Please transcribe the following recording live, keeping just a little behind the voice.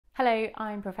Hello,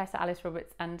 I'm Professor Alice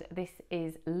Roberts and this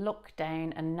is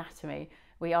Lockdown Anatomy.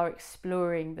 We are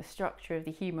exploring the structure of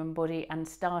the human body and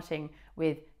starting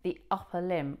with the upper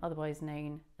limb, otherwise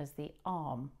known as the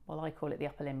arm. Well, I call it the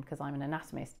upper limb because I'm an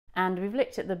anatomist. And we've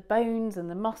looked at the bones and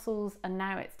the muscles, and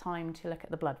now it's time to look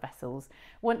at the blood vessels.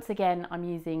 Once again, I'm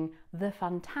using the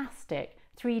fantastic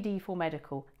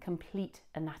 3D4Medical Complete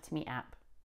Anatomy app.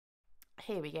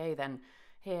 Here we go then.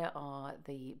 Here are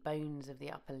the bones of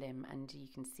the upper limb, and you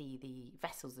can see the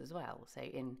vessels as well. So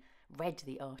in red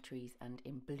the arteries and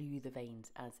in blue the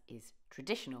veins, as is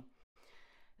traditional.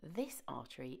 This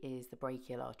artery is the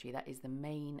brachial artery. That is the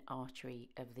main artery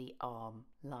of the arm,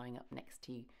 lying up next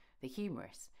to the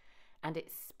humerus. And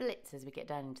it splits as we get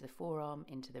down into the forearm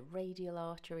into the radial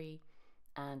artery,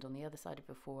 and on the other side of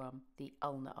the forearm the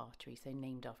ulnar artery, so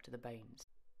named after the bones.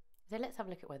 So let's have a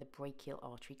look at where the brachial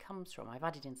artery comes from. I've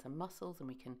added in some muscles and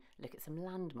we can look at some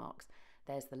landmarks.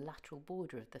 There's the lateral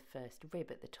border of the first rib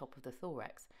at the top of the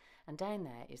thorax, and down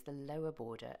there is the lower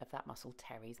border of that muscle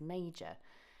teres major.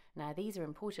 Now these are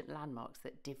important landmarks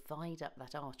that divide up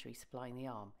that artery supplying the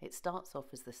arm. It starts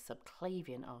off as the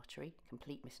subclavian artery,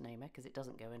 complete misnomer because it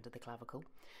doesn't go under the clavicle.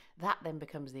 That then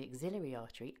becomes the axillary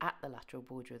artery at the lateral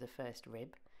border of the first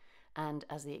rib. And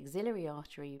as the axillary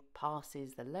artery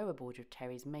passes the lower border of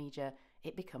teres major,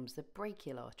 it becomes the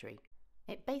brachial artery.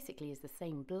 It basically is the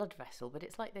same blood vessel, but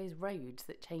it's like those roads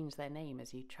that change their name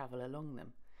as you travel along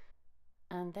them.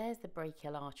 And there's the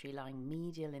brachial artery lying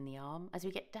medial in the arm. As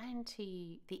we get down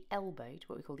to the elbow, to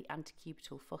what we call the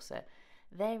anticubital fossa,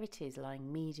 there it is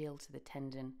lying medial to the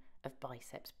tendon of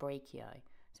biceps brachii.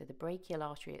 So the brachial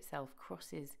artery itself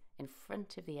crosses in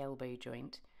front of the elbow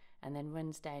joint and then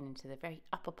runs down into the very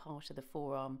upper part of the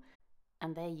forearm,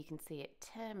 and there you can see it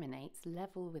terminates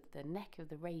level with the neck of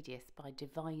the radius by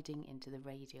dividing into the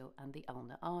radial and the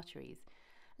ulnar arteries.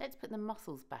 Let's put the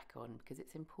muscles back on because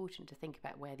it's important to think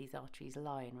about where these arteries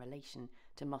lie in relation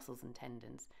to muscles and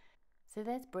tendons. So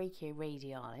there's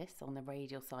brachioradialis on the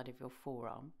radial side of your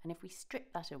forearm, and if we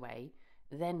strip that away,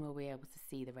 then we'll be able to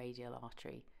see the radial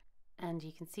artery. And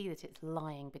you can see that it's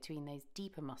lying between those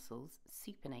deeper muscles,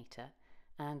 supinator,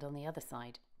 and on the other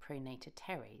side, pronator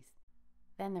teres.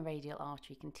 Then the radial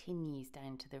artery continues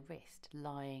down to the wrist,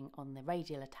 lying on the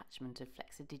radial attachment of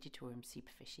flexor digitorum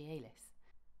superficialis.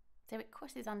 So it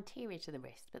crosses anterior to the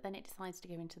wrist, but then it decides to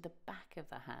go into the back of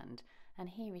the hand, and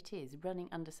here it is, running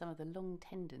under some of the long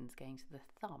tendons going to the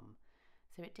thumb.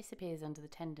 So it disappears under the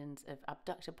tendons of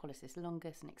abductor pollicis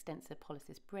longus and extensor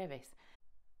pollicis brevis,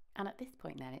 and at this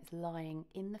point then it's lying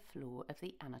in the floor of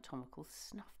the anatomical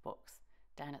snuff box,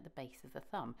 down at the base of the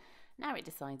thumb. Now it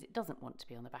decides it doesn't want to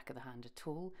be on the back of the hand at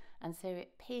all, and so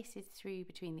it pierces through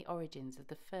between the origins of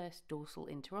the first dorsal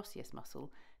interosseous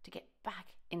muscle to get back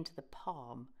into the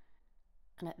palm.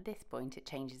 And at this point it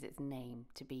changes its name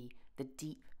to be the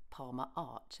deep palmar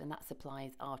arch, and that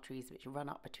supplies arteries which run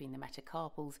up between the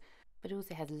metacarpals, but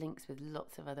also has links with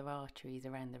lots of other arteries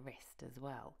around the wrist as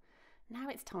well. Now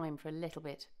it's time for a little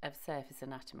bit of surface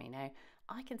anatomy. Now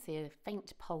I can see a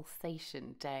faint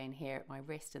pulsation down here at my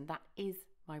wrist, and that is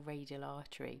my radial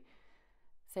artery.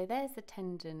 So there's the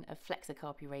tendon of flexor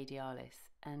carpi radialis,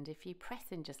 and if you press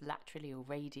in just laterally or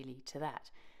radially to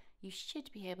that, you should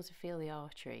be able to feel the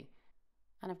artery.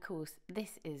 And of course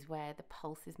this is where the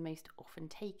pulse is most often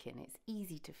taken. It's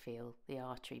easy to feel the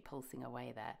artery pulsing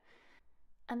away there.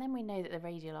 And then we know that the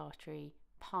radial artery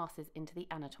passes into the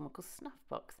anatomical snuff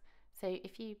box. So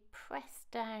if you press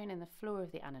down in the floor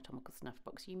of the anatomical snuff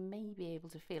box, you may be able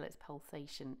to feel its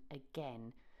pulsation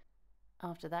again.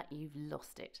 After that, you've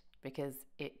lost it because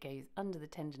it goes under the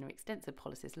tendon of extensor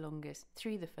pollicis longus,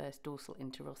 through the first dorsal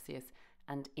interosseous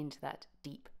and into that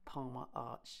deep palmar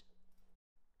arch.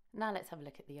 Now let's have a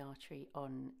look at the artery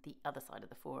on the other side of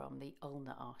the forearm, the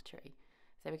ulnar artery.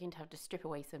 So we're going to have to strip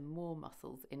away some more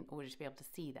muscles in order to be able to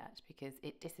see that, because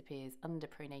it disappears under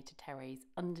pronator teres,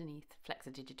 underneath flexor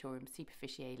digitorum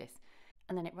superficialis,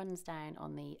 and then it runs down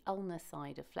on the ulnar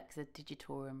side of flexor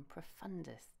digitorum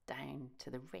profundus down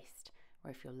to the wrist,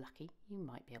 where if you're lucky you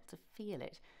might be able to feel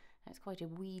it. Now, it's quite a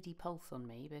weedy pulse on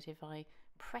me, but if I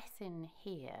press in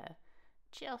here,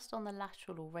 just on the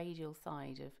lateral or radial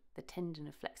side of the tendon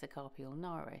of flexor carpi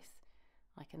ulnaris,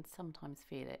 I can sometimes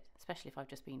feel it, especially if I've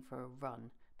just been for a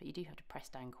run, but you do have to press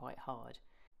down quite hard.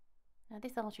 Now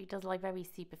this artery does lie very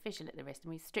superficial at the wrist,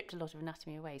 and we've stripped a lot of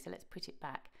anatomy away, so let's put it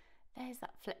back. There's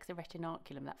that flexor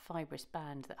retinaculum, that fibrous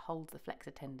band that holds the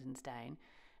flexor tendons down,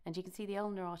 and you can see the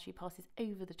ulnar artery passes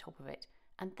over the top of it,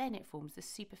 and then it forms the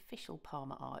superficial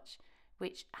palmar arch,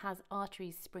 which has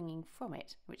arteries springing from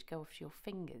it, which go off to your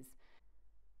fingers.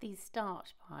 These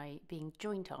start by being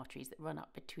joint arteries that run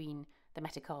up between the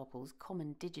metacarpals,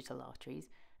 common digital arteries,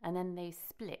 and then they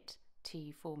split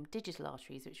to form digital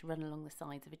arteries which run along the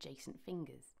sides of adjacent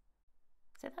fingers.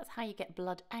 So that's how you get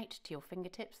blood out to your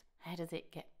fingertips. How does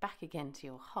it get back again to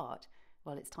your heart?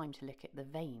 Well, it's time to look at the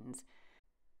veins.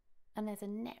 And there's a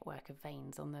network of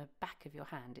veins on the back of your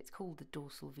hand. It's called the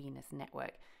dorsal venous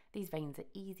network. These veins are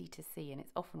easy to see, and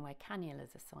it's often where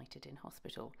cannulas are sited in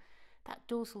hospital. That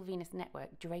dorsal venous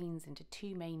network drains into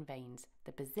two main veins,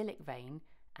 the basilic vein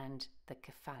and the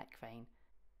cephalic vein.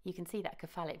 You can see that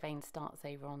cephalic vein starts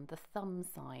over on the thumb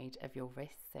side of your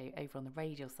wrist, so over on the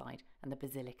radial side, and the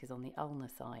basilic is on the ulnar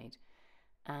side.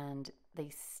 And they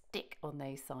stick on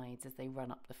those sides as they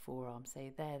run up the forearm, so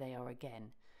there they are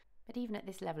again. But even at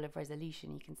this level of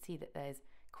resolution, you can see that there's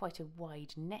quite a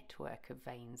wide network of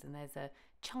veins, and there's a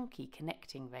chunky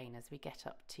connecting vein as we get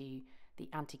up to the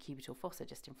anticubital fossa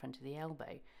just in front of the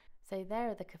elbow. So there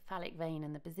are the cephalic vein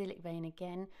and the basilic vein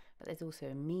again, but there's also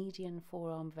a median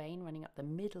forearm vein running up the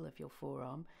middle of your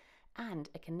forearm, and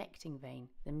a connecting vein,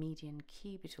 the median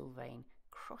cubital vein,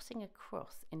 crossing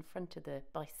across in front of the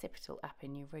bicipital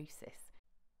aponeurosis,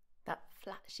 that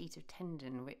flat sheet of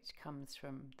tendon which comes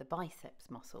from the biceps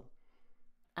muscle.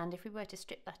 And if we were to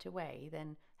strip that away,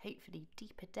 then hopefully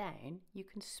deeper down you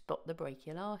can spot the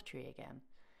brachial artery again.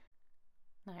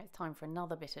 Now it's time for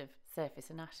another bit of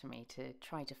surface anatomy to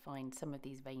try to find some of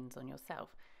these veins on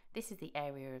yourself. This is the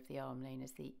area of the arm known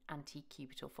as the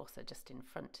anticubital fossa, just in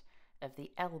front of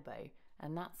the elbow,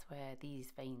 and that's where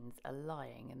these veins are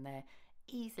lying, and they're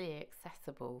easily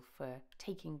accessible for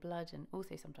taking blood and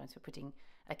also sometimes for putting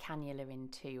a cannula in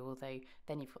too, although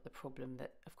then you've got the problem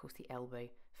that of course the elbow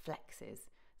flexes,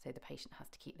 so the patient has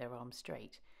to keep their arm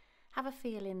straight. Have a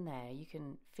feel in there. You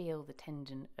can feel the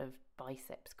tendon of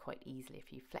biceps quite easily.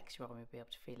 If you flex your arm, you'll be able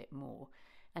to feel it more.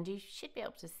 And you should be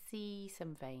able to see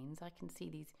some veins. I can see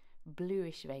these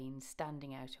bluish veins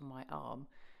standing out on my arm.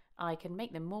 I can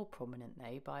make them more prominent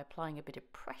though by applying a bit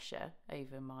of pressure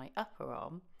over my upper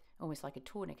arm, almost like a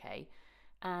tourniquet,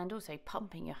 and also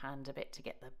pumping your hand a bit to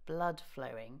get the blood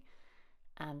flowing.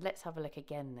 And let's have a look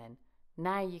again then.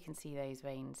 Now you can see those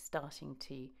veins starting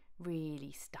to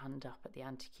really stand up at the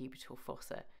anticubital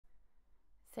fossa.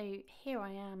 So here I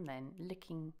am then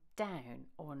looking down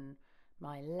on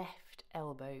my left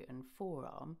elbow and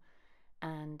forearm,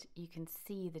 and you can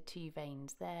see the two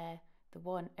veins there. The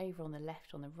one over on the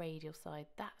left on the radial side,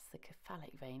 that's the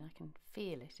cephalic vein. I can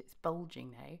feel it, it's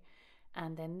bulging now.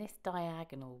 And then this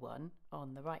diagonal one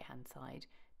on the right hand side,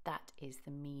 that is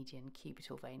the median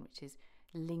cubital vein, which is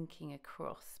linking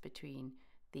across between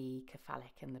the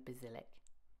cephalic and the basilic,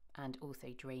 and also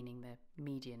draining the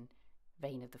median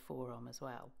vein of the forearm as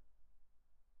well.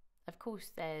 Of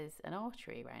course there's an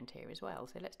artery around here as well,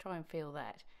 so let's try and feel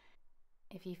that.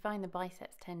 If you find the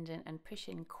biceps tendon and push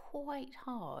in quite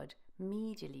hard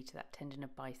medially to that tendon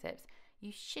of biceps,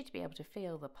 you should be able to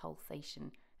feel the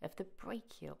pulsation of the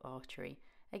brachial artery.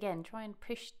 Again, try and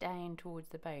push down towards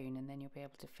the bone and then you'll be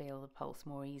able to feel the pulse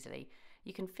more easily.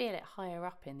 You can feel it higher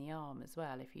up in the arm as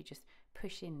well if you just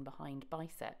push in behind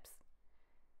biceps.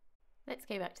 Let's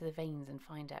go back to the veins and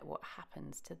find out what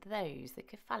happens to those. The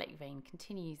cephalic vein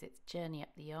continues its journey up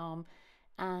the arm,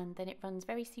 and then it runs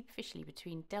very superficially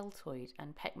between deltoid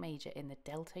and pec major in the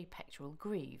deltopectoral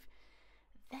groove.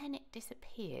 Then it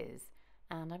disappears,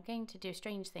 and I'm going to do a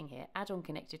strange thing here, add on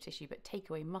connective tissue but take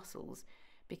away muscles,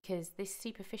 because this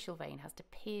superficial vein has to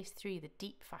pierce through the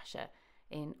deep fascia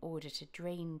in order to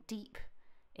drain deep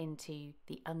into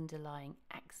the underlying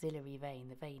axillary vein,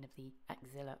 the vein of the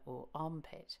axilla or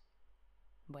armpit.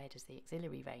 Where does the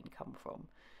axillary vein come from?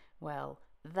 Well,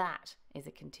 that is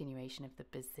a continuation of the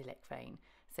basilic vein.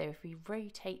 So if we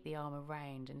rotate the arm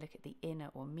around and look at the inner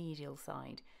or medial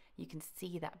side, you can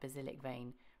see that basilic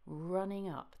vein running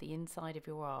up the inside of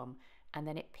your arm, and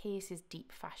then it pierces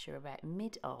deep fascia about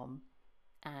mid-arm,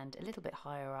 and a little bit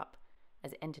higher up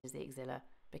as it enters the axilla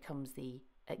becomes the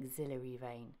axillary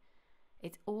vein.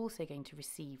 It's also going to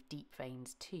receive deep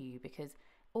veins too, because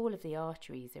all of the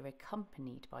arteries are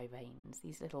accompanied by veins.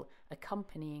 These little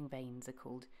accompanying veins are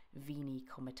called venae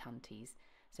comitantes.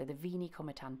 So the venae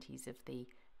comitantes of the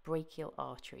brachial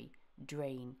artery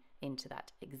drain into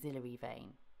that axillary vein.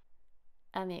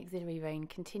 And the axillary vein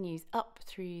continues up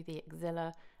through the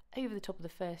axilla, over the top of the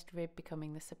first rib,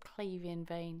 becoming the subclavian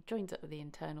vein, joins up with the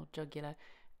internal jugular,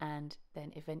 and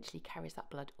then eventually carries that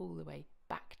blood all the way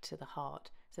back to the heart.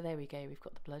 So there we go, we've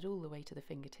got the blood all the way to the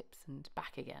fingertips and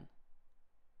back again.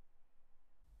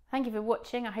 Thank you for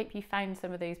watching. I hope you found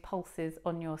some of those pulses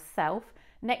on yourself.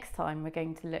 Next time we're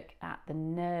going to look at the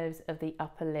nerves of the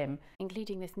upper limb,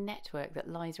 including this network that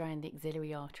lies around the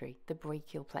axillary artery, the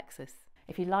brachial plexus.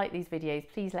 If you like these videos,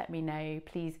 please let me know.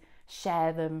 Please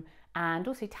share them and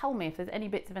also tell me if there's any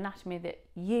bits of anatomy that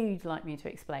you'd like me to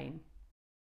explain.